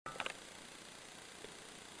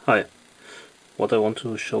Hi, what I want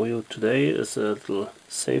to show you today is a little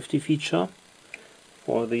safety feature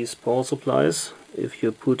for these power supplies. If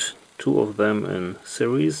you put two of them in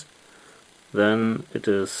series, then it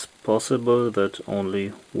is possible that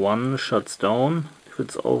only one shuts down if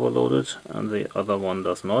it's overloaded and the other one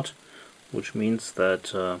does not, which means that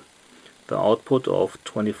the output of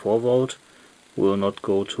 24 volt will not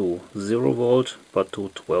go to 0 volt but to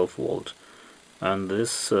 12 volt. And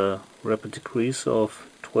this rapid decrease of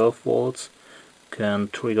 12 volts can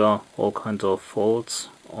trigger all kinds of faults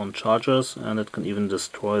on chargers, and it can even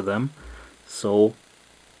destroy them. So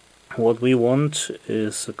what we want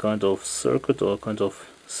is a kind of circuit or a kind of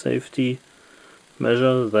safety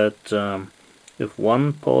measure that if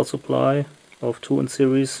one power supply of two in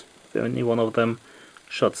series, if any one of them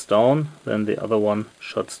shuts down, then the other one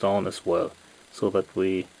shuts down as well, so that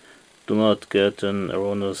we do not get an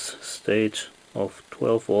erroneous state of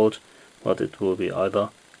 12 volt, but it will be either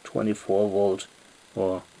 24 volt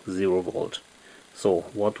or 0 volt. So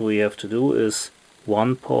what we have to do is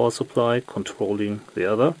one power supply controlling the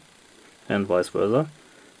other and vice versa.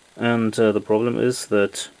 And the problem is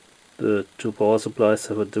that the two power supplies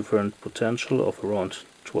have a different potential of around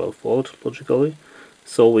 12 volt logically,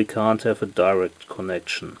 so we can't have a direct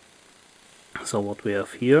connection. So what we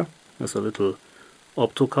have here is a little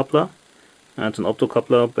optocoupler, and an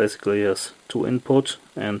optocoupler basically has two input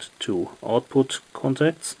and two output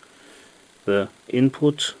contacts. The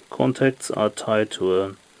input contacts are tied to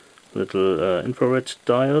a little infrared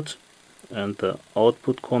diode, and the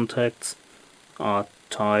output contacts are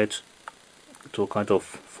tied to a kind of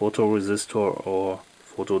photoresistor or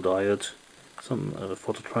photodiode, some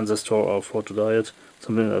phototransistor or photodiode,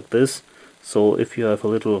 something like this. So if you have a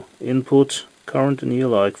little input current in here,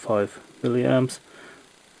 like 5 milliamps,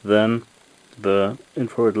 then the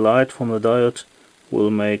infrared light from the diode will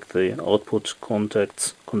make the output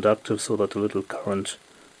contacts conductive so that a little current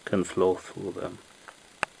can flow through them.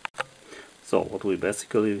 So what we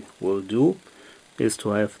basically will do is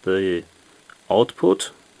to have the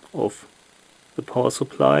output of the power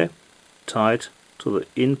supply tied to the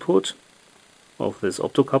input of this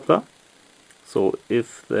optocoupler. So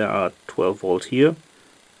if there are 12 volt here,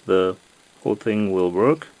 the whole thing will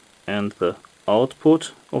work, and the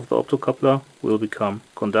output of the optocoupler will become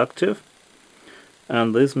conductive.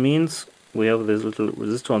 And this means we have this little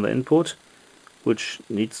resistor on the input, which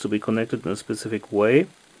needs to be connected in a specific way,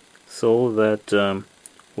 so that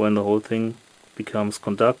when the whole thing becomes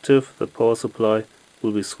conductive, the power supply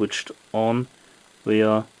will be switched on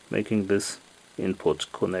via making this input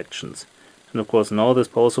connections. And of course now this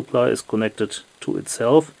power supply is connected to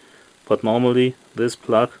itself, but normally this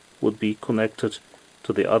plug would be connected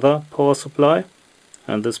to the other power supply,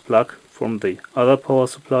 and this plug from the other power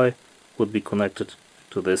supply would be connected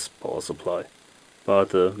to this power supply. But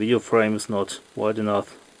the video frame is not wide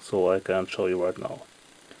enough, so I can't show you right now.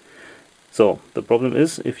 So the problem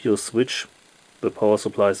is, if you switch the power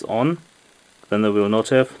supplies on, then they will not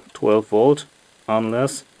have 12 volt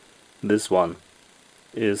unless this one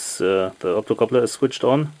is the optocoupler is switched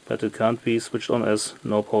on, but it can't be switched on as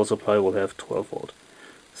no power supply will have 12 volt.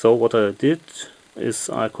 So what I did is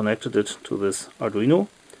I connected it to this Arduino,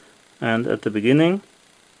 and at the beginning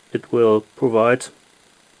it will provide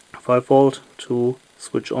 5 volt to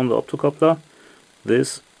switch on the optocoupler.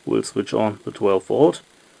 This will switch on the 12 volt,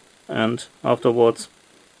 and afterwards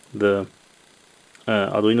the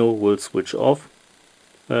Arduino will switch off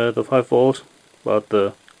the 5 volt, but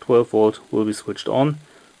the 12 volt will be switched on,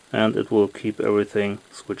 and it will keep everything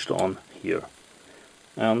switched on here.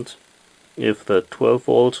 And if the 12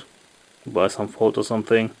 volt by some fault or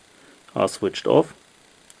something are switched off,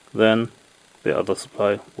 then the other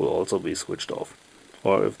supply will also be switched off.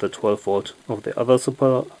 Or if the 12 volt of the other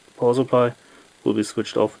power supply will be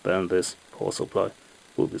switched off, then this power supply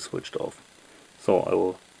will be switched off. So I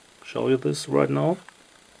will show you this right now.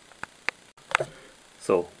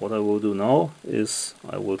 So what I will do now is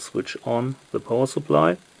I will switch on the power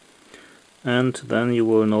supply, and then you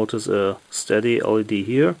will notice a steady LED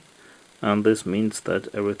here, and this means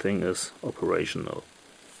that everything is operational.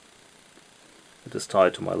 It is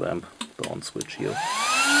tied to my lamp, the on switch here.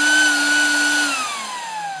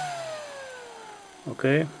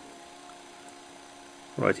 Okay,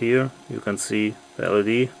 right here you can see the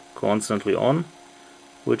LED constantly on,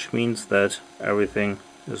 which means that everything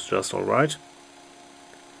is just alright.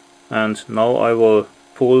 And now I will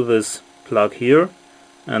pull this plug here,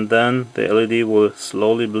 and then the LED will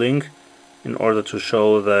slowly blink in order to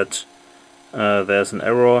show that there's an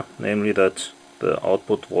error, namely that the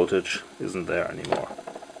output voltage isn't there anymore.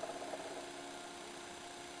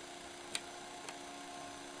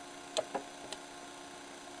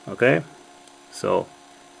 Okay, so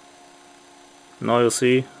now you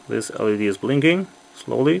see this LED is blinking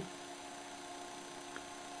slowly,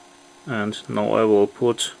 and now I will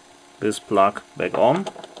put this plug back on.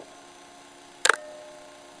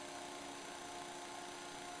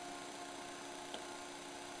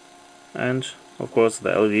 And of course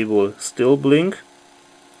the LED will still blink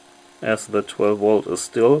as the 12 volt is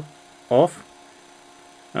still off,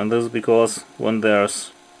 and this is because when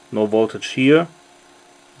there's no voltage here,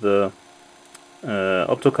 the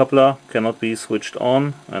optocoupler cannot be switched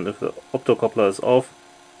on, and if the optocoupler is off,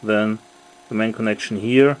 then the main connection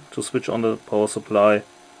here to switch on the power supply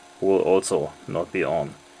will also not be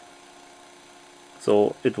on.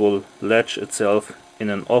 So it will latch itself in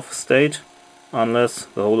an off state unless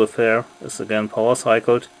the whole affair is again power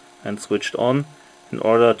cycled and switched on, in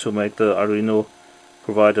order to make the Arduino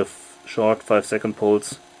provide a short 5-second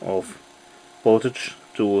pulse of voltage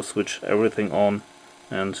to switch everything on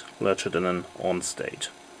and latch it in an on state.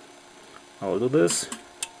 I will do this.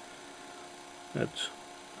 It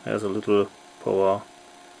has a little power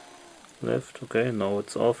left. Okay, now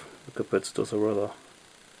it's off. The capacitors are rather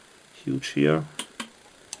huge here.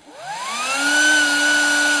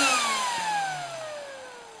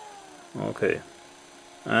 Okay,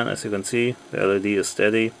 and as you can see, the LED is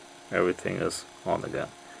steady, everything is on again.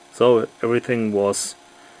 So everything was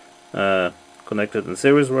connected in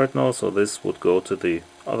series right now, so this would go to the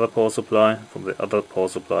other power supply. From the other power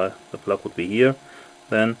supply, the plug would be here.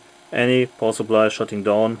 Then any power supply shutting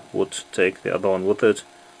down would take the other one with it,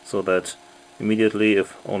 so that immediately,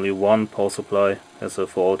 if only one power supply has a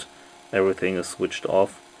fault, everything is switched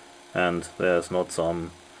off and there's not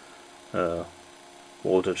some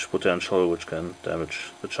voltage potential which can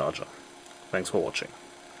damage the charger. Thanks for watching.